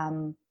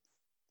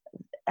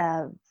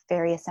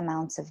various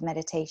amounts of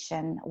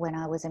meditation when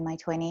I was in my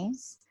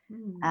 20s,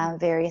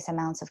 various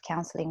amounts of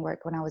counseling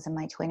work when I was in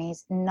my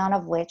 20s, none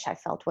of which I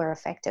felt were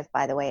effective,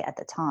 by the way, at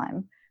the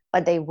time,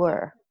 but they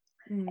were.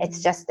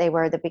 It's just they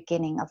were the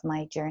beginning of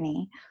my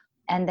journey.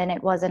 And then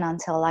it wasn't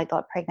until I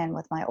got pregnant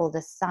with my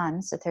oldest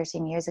son, so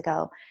 13 years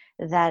ago,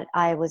 that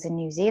I was in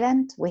New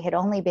Zealand. We had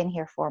only been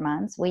here 4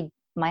 months.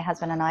 My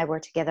husband and I were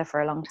together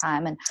for a long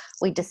time, and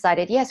we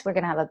decided, yes, we're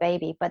going to have a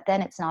baby. But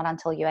then it's not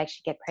until you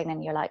actually get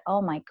pregnant, you're like,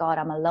 oh my God,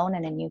 I'm alone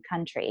in a new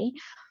country.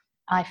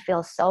 I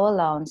feel so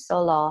alone,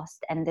 so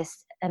lost. And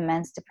this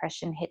immense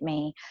depression hit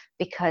me,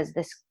 because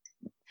this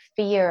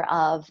fear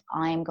of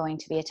I'm going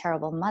to be a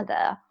terrible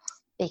mother,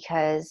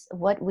 because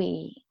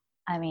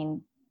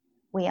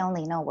we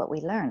only know what we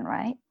learn,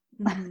 right?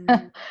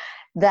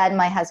 Then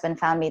my husband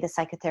found me the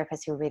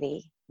psychotherapist who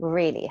really,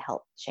 really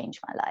helped change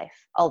my life.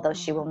 Although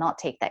she will not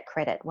take that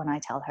credit when I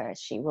tell her.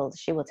 She will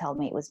tell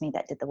me it was me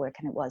that did the work,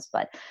 and it was.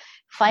 But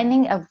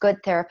finding a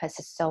good therapist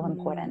is so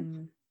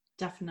important.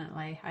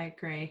 Definitely. I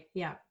agree.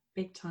 Yeah,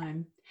 big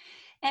time.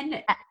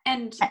 And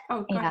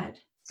go ahead.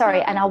 Sorry,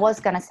 No, and I was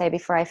going to say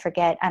before I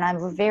forget, and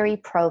I'm very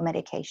pro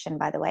medication,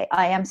 by the way.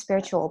 I am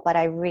spiritual, but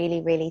I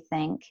really, really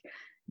think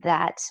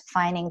that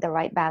finding the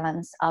right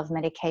balance of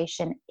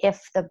medication,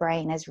 if the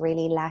brain is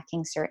really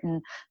lacking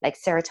certain, like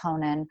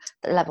serotonin,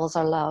 the levels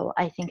are low,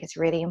 I think it's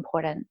really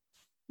important.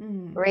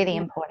 Really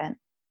important.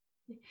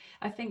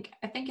 I think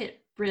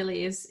it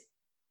really is.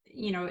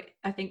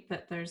 I think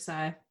that there's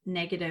a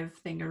negative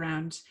thing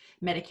around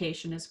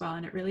medication as well,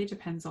 and it really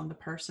depends on the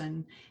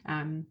person.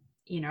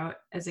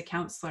 As a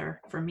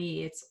counselor, for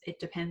me, it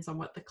depends on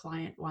what the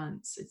client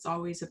wants. It's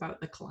always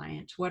about the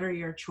client. What are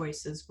your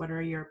choices? What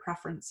are your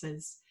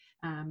preferences?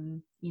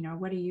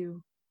 What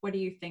do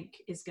you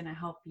think is going to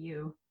help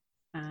you?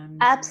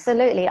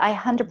 Absolutely. I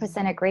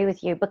 100% agree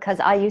with you, because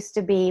I used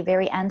to be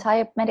very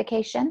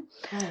anti-medication.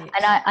 Right.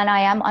 And I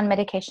am on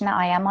medication.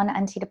 I am on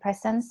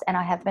antidepressants, and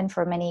I have been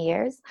for many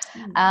years.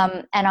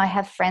 And I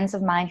have friends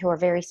of mine who are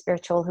very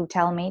spiritual who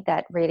tell me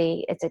that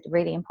really it's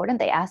really important.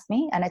 They ask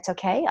me, and it's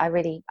okay. I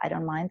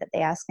don't mind that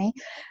they ask me.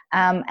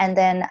 And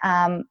then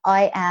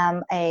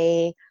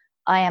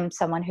I am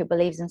someone who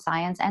believes in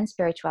science and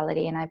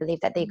spirituality, and I believe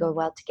that they go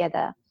well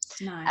together.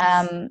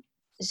 Nice.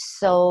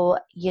 So,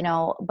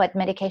 but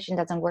medication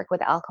doesn't work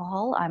with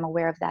alcohol. I'm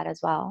aware of that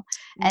as well.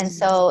 And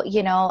so,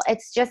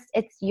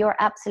 you're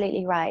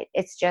absolutely right.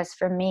 It's just,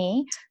 for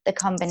me, the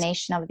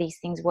combination of these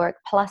things work,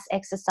 plus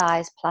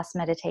exercise, plus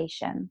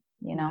meditation,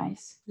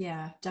 Nice.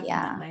 Yeah,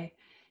 definitely.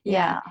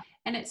 Yeah.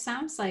 And it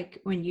sounds like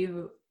when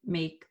you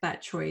make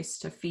that choice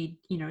to feed,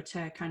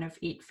 to kind of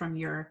eat from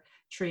your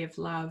tree of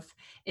love,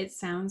 it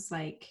sounds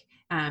like,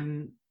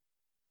 oh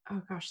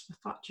gosh, the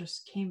thought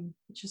just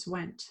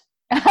went.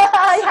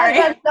 I have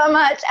that so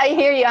much. I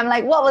hear you. I'm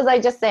like, what was I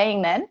just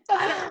saying then?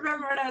 I don't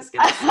remember what I was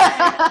going to say.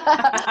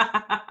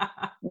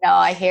 No,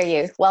 I hear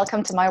you.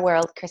 Welcome to my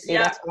world, Chrissy.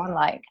 Yeah. That's what I'm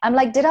like. I'm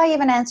like, did I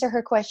even answer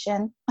her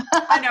question?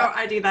 I know,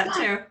 I do that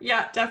too.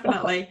 Yeah,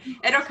 definitely.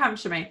 It'll come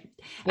to me.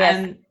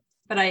 Yes.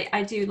 But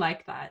I do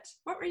like that.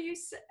 What were you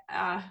saying?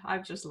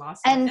 I've just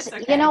lost it. And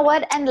okay. You know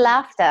what? And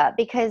laughter,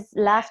 because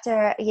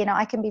laughter,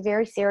 I can be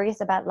very serious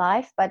about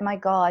life, but my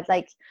God,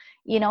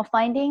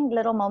 finding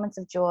little moments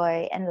of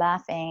joy and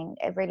laughing,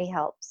 it really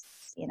helps,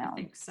 I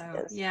think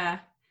so. Yeah.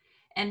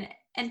 And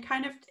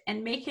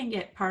making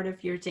it part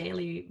of your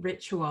daily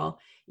ritual,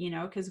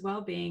 because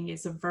well-being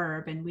is a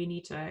verb, and we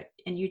need to,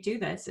 and you do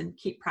this and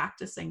keep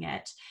practicing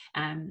it.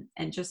 And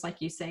just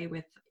like you say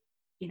with,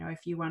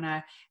 if you want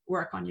to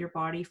work on your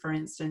body, for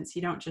instance,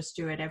 you don't just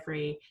do it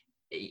every,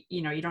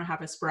 you don't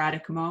have a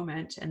sporadic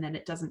moment and then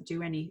it doesn't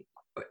do any,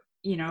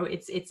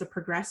 it's a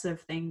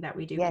progressive thing that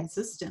we do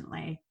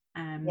consistently.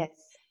 Yes.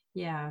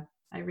 Yeah,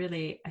 I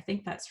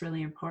think that's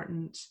really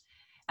important.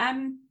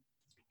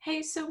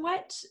 Hey, so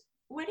what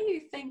do you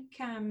think,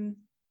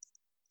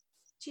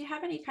 do you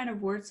have any kind of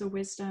words of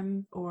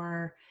wisdom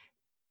or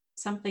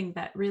something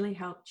that really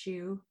helped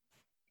you,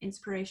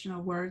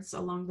 inspirational words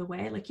along the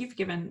way? Like, you've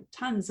given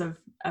tons of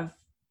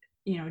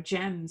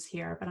gems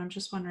here, but I'm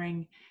just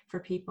wondering, for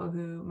people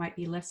who might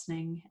be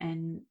listening,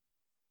 and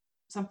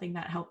something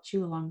that helped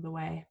you along the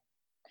way.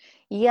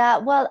 Yeah,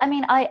 well, I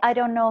mean, I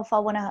don't know if I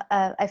want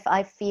to, if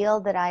I feel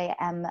that I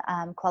am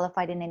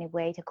qualified in any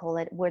way to call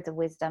it words of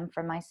wisdom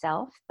for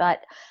myself,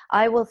 but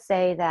I will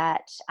say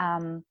that,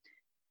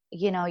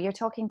 you're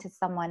talking to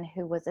someone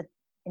who was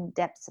in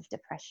depths of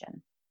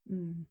depression.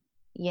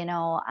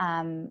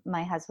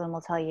 My husband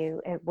will tell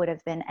you it would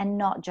have been, and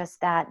not just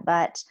that,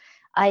 but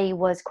I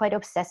was quite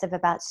obsessive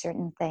about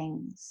certain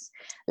things,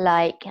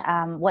 like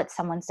what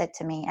someone said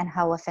to me and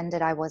how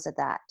offended I was at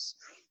that.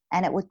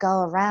 and it would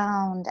go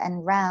around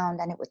and round,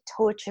 and it would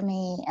torture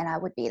me. And I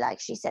would be like,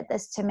 she said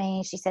this to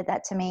me, she said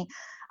that to me.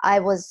 I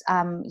was,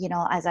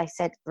 as I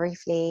said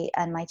briefly,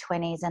 in my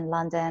 20s in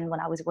London, when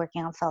I was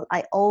working,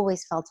 I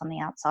always felt on the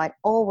outside,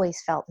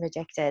 always felt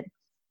rejected.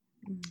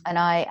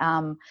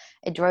 And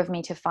it drove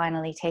me to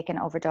finally take an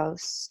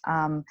overdose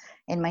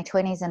in my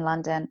 20s in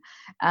London.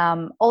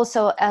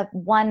 Also,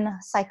 one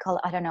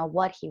I don't know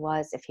what he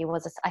was, if he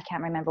was, I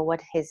can't remember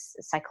what his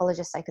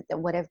psychologist,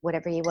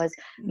 whatever he was,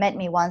 met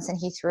me once, and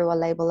he threw a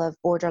label of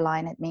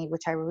borderline at me,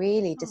 which I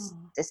really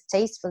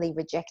distastefully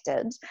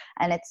rejected.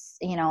 And it's,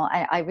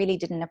 I really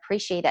didn't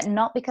appreciate that.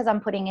 Not because I'm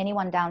putting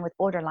anyone down with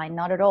borderline,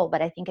 not at all,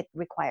 but I think it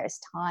requires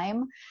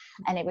time,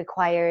 and it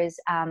requires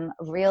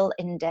real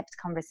in-depth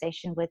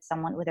conversation with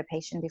someone, with a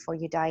patient, before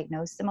you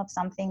diagnose them of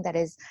something that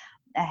is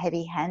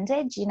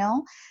heavy-handed,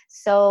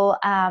 So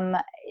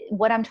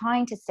what I'm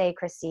trying to say,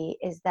 Chrissy,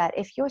 is that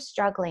if you're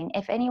struggling,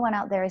 if anyone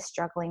out there is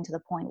struggling to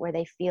the point where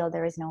they feel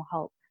there is no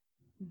hope,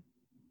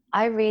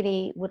 I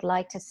really would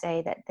like to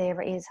say that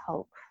there is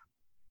hope.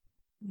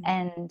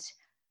 And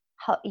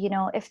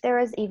if there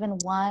is even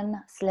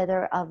one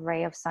slither of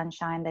ray of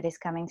sunshine that is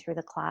coming through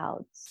the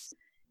clouds,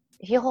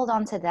 if you hold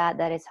on to that,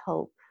 that is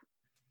hope.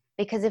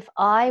 Because if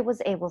I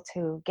was able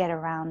to get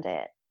around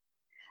it,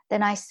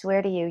 then I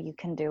swear to you, you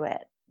can do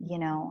it,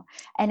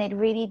 And it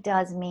really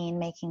does mean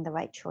making the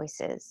right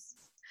choices.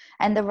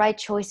 And the right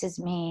choices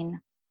mean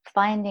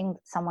finding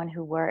someone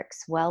who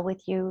works well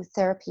with you,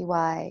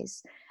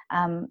 therapy-wise,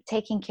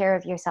 taking care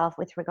of yourself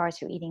with regards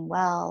to eating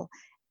well,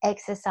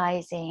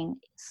 exercising,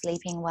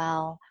 sleeping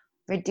well,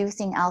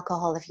 reducing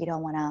alcohol. If you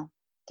don't want to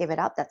give it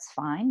up, that's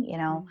fine,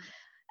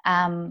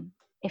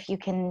 If you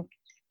can,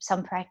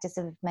 some practice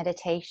of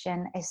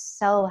meditation is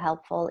so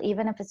helpful,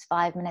 even if it's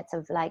 5 minutes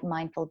of like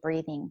mindful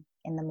breathing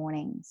in the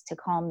mornings to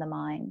calm the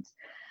mind.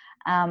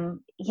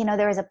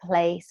 There is a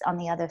place on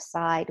the other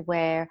side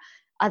where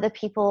other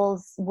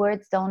people's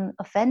words don't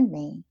offend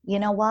me. You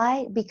know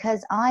why?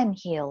 Because I'm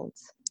healed.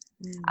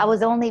 I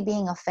was only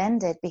being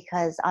offended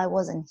because I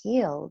wasn't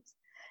healed.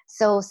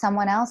 So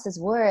someone else's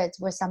words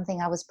were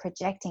something I was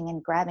projecting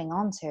and grabbing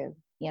onto,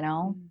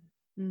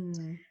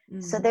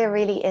 So there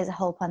really is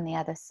hope on the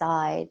other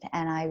side.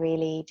 And I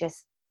really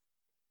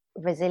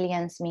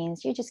resilience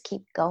means you just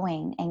keep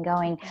going and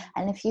going.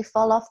 And if you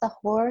fall off the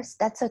horse,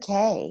 that's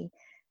okay.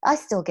 I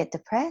still get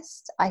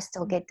depressed. I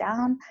still get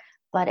down,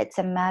 but it's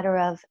a matter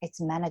of, it's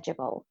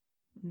manageable,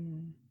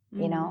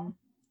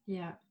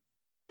 Yeah,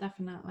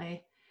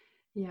 definitely.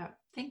 Yeah.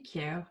 Thank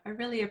you. I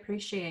really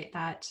appreciate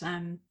that.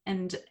 And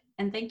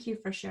thank you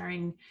for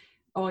sharing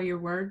all your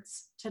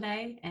words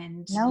today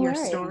and your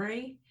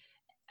story.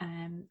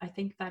 I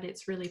think that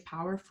it's really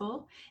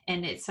powerful,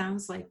 and it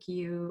sounds like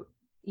you've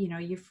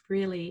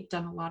really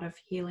done a lot of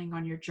healing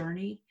on your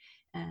journey.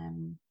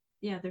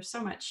 There's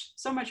so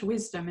much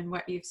wisdom in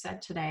what you've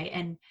said today,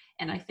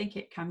 and I think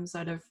it comes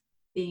out of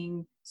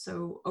being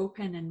so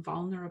open and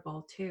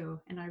vulnerable too.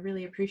 And I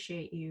really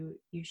appreciate you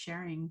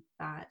sharing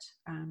that.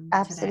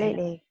 Absolutely.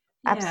 Today.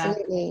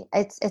 Absolutely.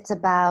 It's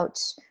about,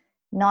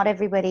 not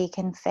everybody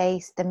can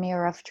face the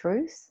mirror of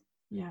truth.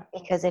 Yeah.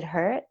 Because it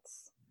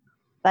hurts.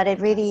 But it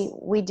really,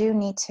 we do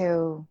need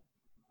to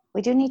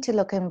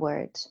look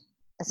inward,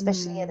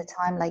 especially at a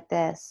time like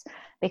this.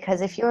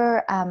 Because if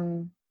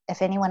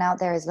anyone out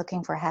there is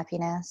looking for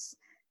happiness,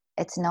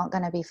 it's not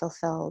going to be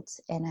fulfilled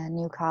in a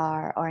new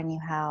car or a new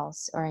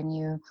house or a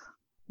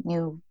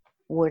new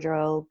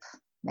wardrobe,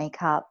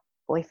 makeup,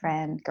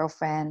 boyfriend,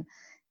 girlfriend.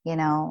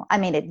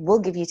 It will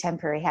give you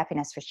temporary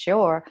happiness for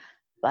sure,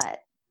 but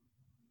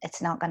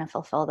it's not going to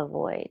fulfill the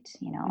void.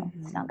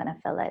 It's not going to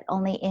fill it.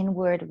 Only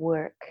inward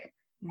work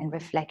and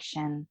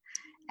reflection.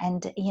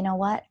 And you know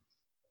what?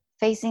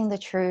 Facing the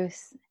truth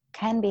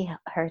can be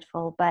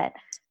hurtful, but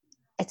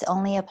it's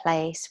only a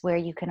place where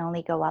you can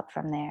only go up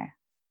from there.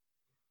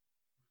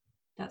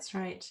 That's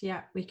right.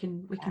 Yeah, we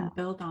can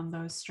build on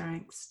those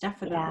strengths.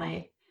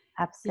 Definitely.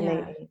 Yeah,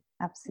 absolutely. Yeah.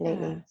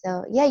 Absolutely.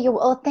 So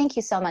thank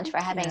you so much for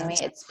having me.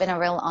 It's been a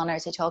real honor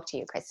to talk to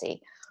you, Chrissy.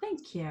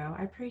 Thank you.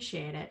 I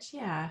appreciate it.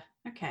 Yeah.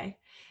 Okay.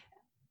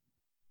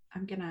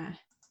 I'm gonna.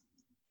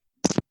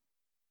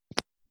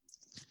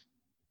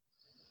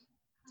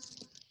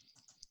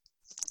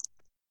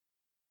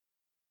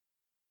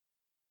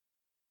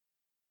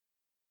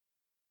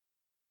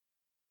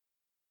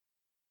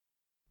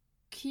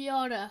 Kia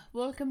ora.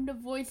 Welcome to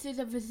Voices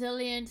of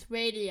Resilience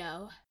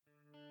Radio.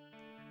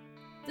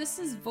 This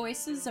is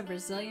Voices of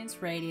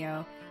Resilience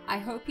Radio. I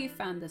hope you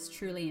found this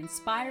truly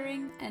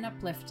inspiring and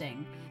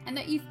uplifting, and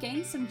that you've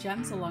gained some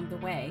gems along the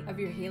way of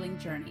your healing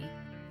journey.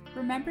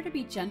 Remember to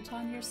be gentle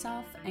on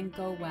yourself and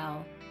go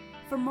well.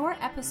 For more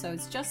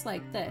episodes just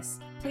like this,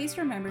 please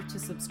remember to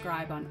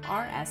subscribe on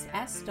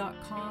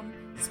rss.com,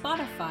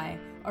 Spotify,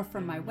 or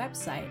from my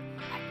website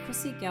at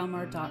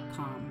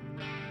chrissygilmore.com.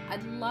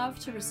 I'd love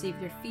to receive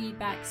your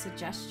feedback,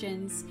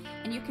 suggestions,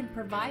 and you can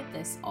provide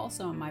this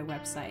also on my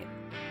website.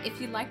 If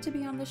you'd like to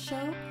be on the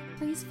show,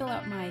 please fill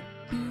out my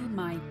Be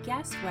My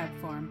Guest web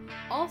form,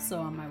 also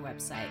on my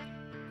website.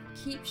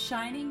 Keep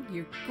shining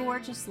your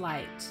gorgeous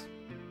light.